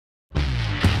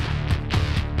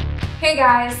Hey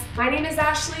guys, my name is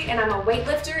Ashley and I'm a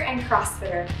weightlifter and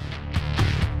CrossFitter.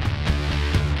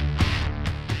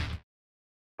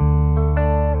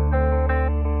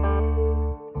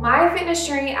 My fitness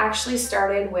journey actually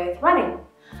started with running.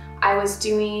 I was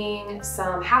doing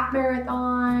some half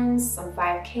marathons, some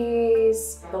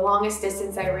 5Ks. The longest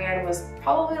distance I ran was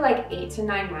probably like 8 to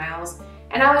 9 miles.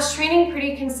 And I was training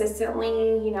pretty consistently,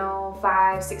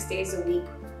 5-6 days a week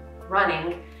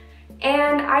running.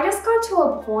 And I just got to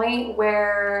a point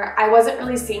where I wasn't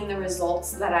really seeing the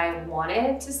results that I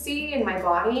wanted to see in my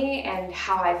body and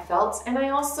how I felt. And I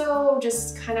also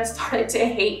just kind of started to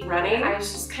hate running. I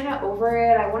was just kind of over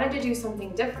it. I wanted to do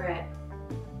something different.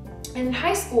 In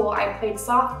high school, I played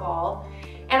softball,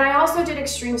 and I also did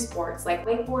extreme sports like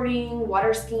wakeboarding,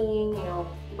 water skiing.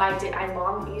 I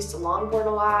used to longboard a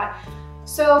lot.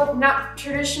 So not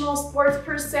traditional sports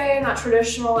per se, not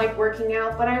traditional like working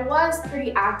out, but I was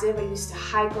pretty active. I used to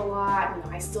hike a lot,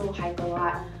 I still hike a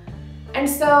lot. And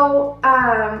so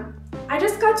I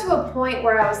just got to a point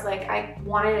where I was like, I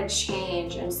wanted to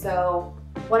change. And so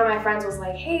one of my friends was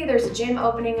like, hey, there's a gym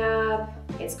opening up,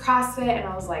 it's CrossFit. And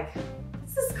I was like,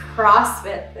 what's this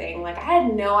CrossFit thing? Like, I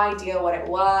had no idea what it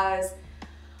was.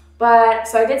 But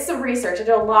so I did some research, I did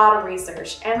a lot of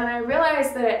research, and then I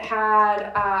realized that it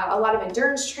had a lot of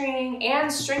endurance training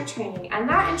and strength training, and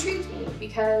that intrigued me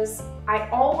because I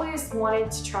always wanted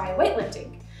to try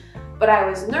weightlifting. But I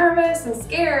was nervous and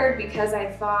scared because I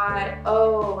thought,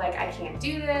 oh, like I can't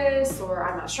do this, or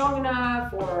I'm not strong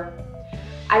enough, or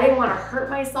I didn't want to hurt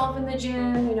myself in the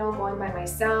gym, going by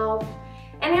myself.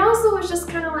 And I also was just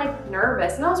kind of like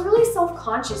nervous, and I was really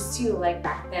self-conscious too, like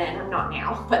back then. I'm not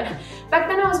now, but back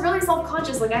then I was really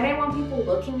self-conscious. Like I didn't want people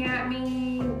looking at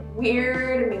me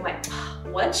weird and being like,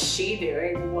 what's she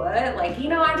doing? What? Like,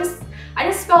 I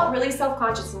just felt really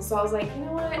self-conscious. And so I was like, you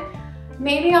know what?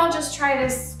 Maybe I'll just try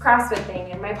this CrossFit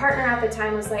thing. And my partner at the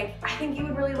time was like, I think you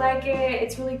would really like it.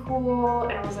 It's really cool.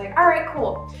 And I was like, all right,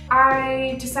 cool.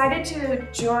 I decided to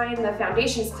join the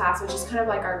foundations class, which is kind of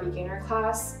like our beginner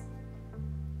class.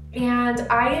 And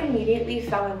I immediately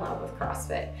fell in love with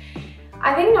CrossFit.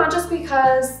 I think not just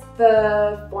because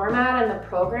the format and the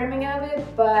programming of it,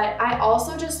 but I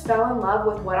also just fell in love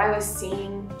with what I was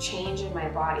seeing change in my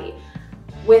body.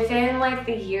 Within like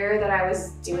the year that I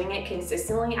was doing it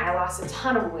consistently, I lost a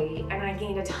ton of weight and I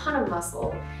gained a ton of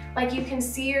muscle. Like you can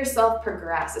see yourself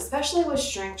progress, especially with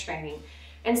strength training.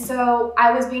 And so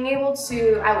I was able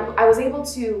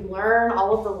to learn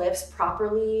all of the lifts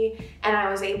properly, and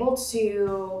I was able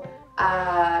to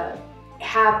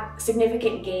have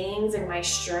significant gains in my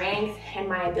strength and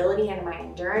my ability and my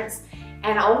endurance.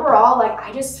 And overall, like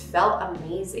I just felt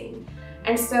amazing.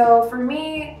 And so for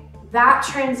me, that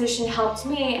transition helped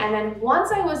me. And then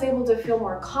once I was able to feel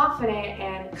more confident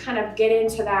and kind of get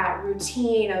into that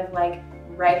routine of like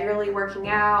regularly working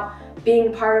out,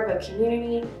 being part of a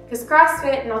community, because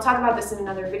CrossFit, and I'll talk about this in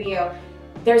another video,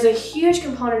 there's a huge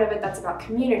component of it that's about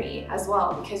community as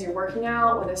well, because you're working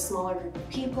out with a smaller group of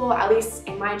people. At least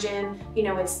in my gym,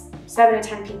 it's 7 to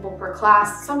 10 people per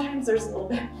class. Sometimes there's a little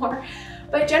bit more,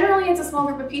 but generally it's a small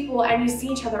group of people and you see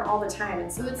each other all the time.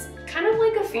 And so it's kind of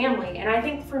like a family. And I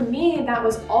think for me, that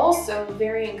was also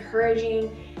very encouraging,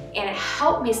 and it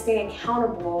helped me stay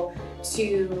accountable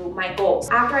to my goals.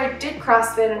 After I did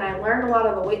CrossFit and I learned a lot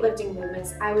of the weightlifting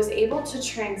movements, I was able to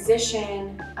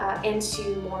transition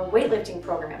into more weightlifting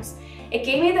programs. It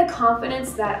gave me the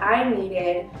confidence that I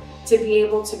needed to be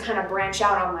able to kind of branch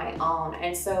out on my own.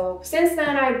 And so since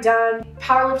then, I've done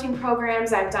powerlifting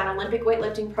programs, I've done Olympic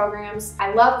weightlifting programs.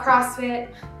 I love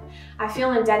CrossFit. I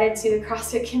feel indebted to the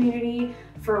CrossFit community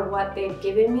for what they've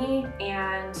given me,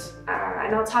 and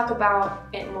I'll talk about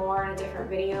it more in a different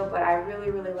video, but I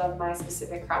really, really love my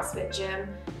specific CrossFit gym,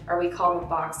 or we call them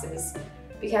boxes,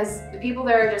 because the people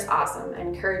there are just awesome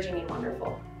and encouraging and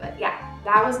wonderful. But yeah,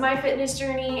 that was my fitness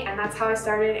journey, and that's how I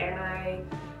started, and I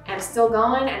am still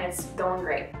going, and it's going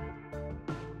great.